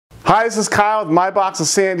Hi, this is Kyle with My Box of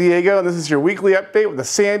San Diego, and this is your weekly update with the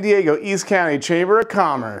San Diego East County Chamber of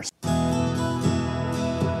Commerce.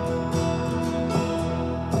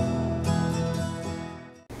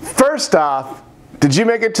 First off, did you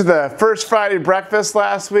make it to the First Friday breakfast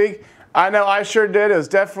last week? I know I sure did. It was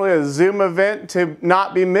definitely a Zoom event to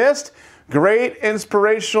not be missed. Great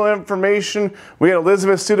inspirational information. We had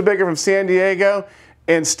Elizabeth Studebaker from San Diego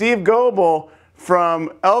and Steve Goebel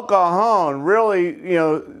from El Cajon really,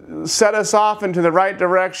 set us off into the right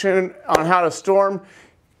direction on how to storm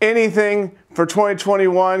anything for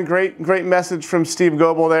 2021. Great message from Steve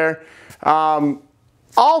Goebel there.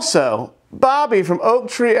 Also, Bobby from Oak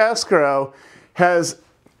Tree Escrow has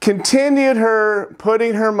continued her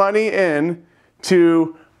putting her money in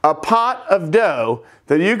to a pot of dough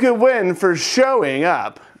that you could win for showing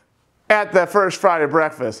up at the First Friday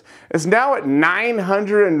breakfast. It's now at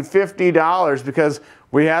 $950 because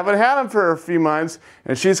we haven't had them for a few months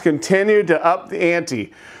and she's continued to up the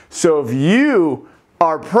ante. So if you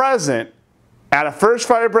are present at a First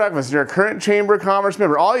Friday breakfast and you're a current Chamber of Commerce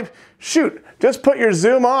member, just put your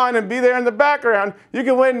Zoom on and be there in the background. You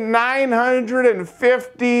can win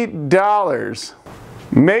 $950.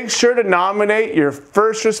 Make sure to nominate your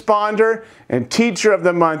first responder and teacher of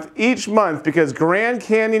the month each month because Grand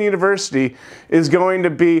Canyon University is going to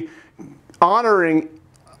be honoring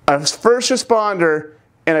a first responder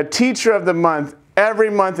and a teacher of the month every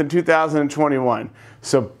month in 2021.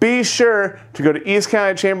 So be sure to go to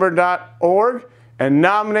eastcountychamber.org and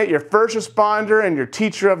nominate your first responder and your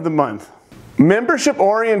teacher of the month. Membership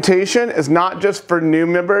orientation is not just for new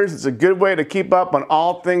members. It's a good way to keep up on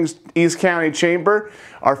all things East County Chamber.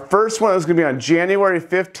 Our first one is going to be on January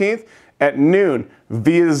 15th at noon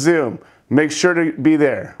via Zoom. Make sure to be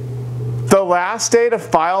there. The last day to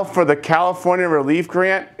file for the California Relief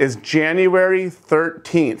Grant is January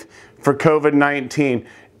 13th for COVID-19.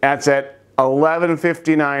 That's at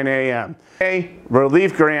 11:59 a.m.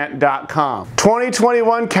 reliefgrant.com.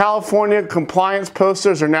 2021 California compliance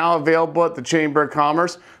posters are now available at the Chamber of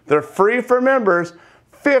Commerce. They're free for members,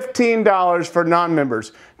 $15 for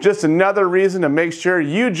non-members. Just another reason to make sure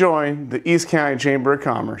you join the East County Chamber of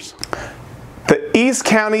Commerce. The East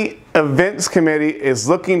County Events Committee is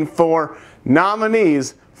looking for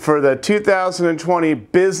nominees for the 2020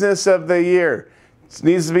 Business of the Year. It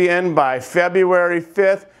needs to be in by February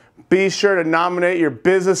 5th. Be sure to nominate your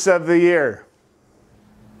Business of the Year.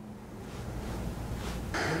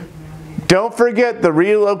 Don't forget the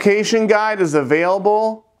relocation guide is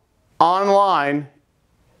available online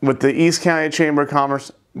with the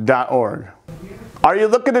eastcountychamberofcommerce.org. Are you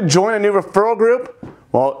looking to join a new referral group?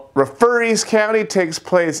 Well, Refer East County takes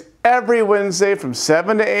place every Wednesday from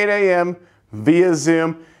 7 to 8 a.m. via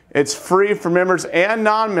Zoom. It's free for members and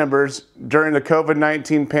non-members during the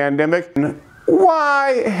COVID-19 pandemic.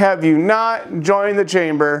 Why have you not joined the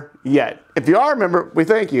Chamber yet? If you are a member, we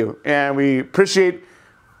thank you and we appreciate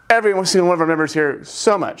every single one of our members here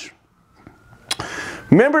so much.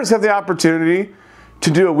 Members have the opportunity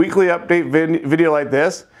to do a weekly update video like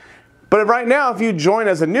this, but right now if you join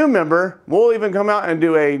as a new member, we'll even come out and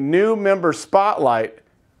do a new member spotlight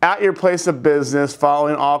at your place of business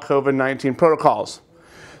following all COVID-19 protocols.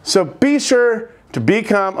 So be sure to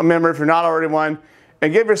become a member if you're not already one,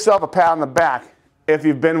 and give yourself a pat on the back if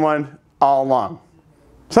you've been one all along.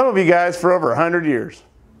 Some of you guys for over 100 years.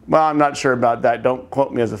 Well, I'm not sure about that. Don't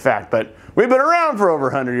quote me as a fact, but we've been around for over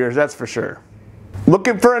 100 years, that's for sure.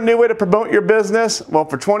 Looking for a new way to promote your business? Well,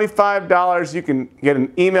 for $25, you can get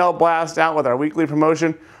an email blast out with our weekly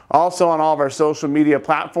promotion, also on all of our social media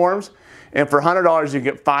platforms. And for $100, you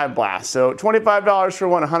get 5 blasts. So $25 for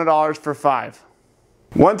 1, $100 for 5.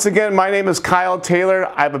 Once again, my name is Kyle Taylor.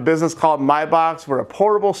 I have a business called My Box. We're a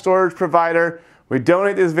portable storage provider. We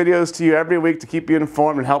donate these videos to you every week to keep you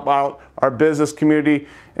informed and help out our business community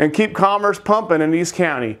and keep commerce pumping in East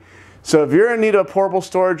County. So if you're in need of a portable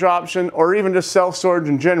storage option or even just self-storage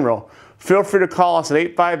in general, feel free to call us at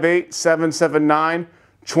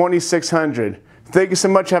 858-779-2600. Thank you so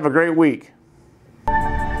much. Have a great week.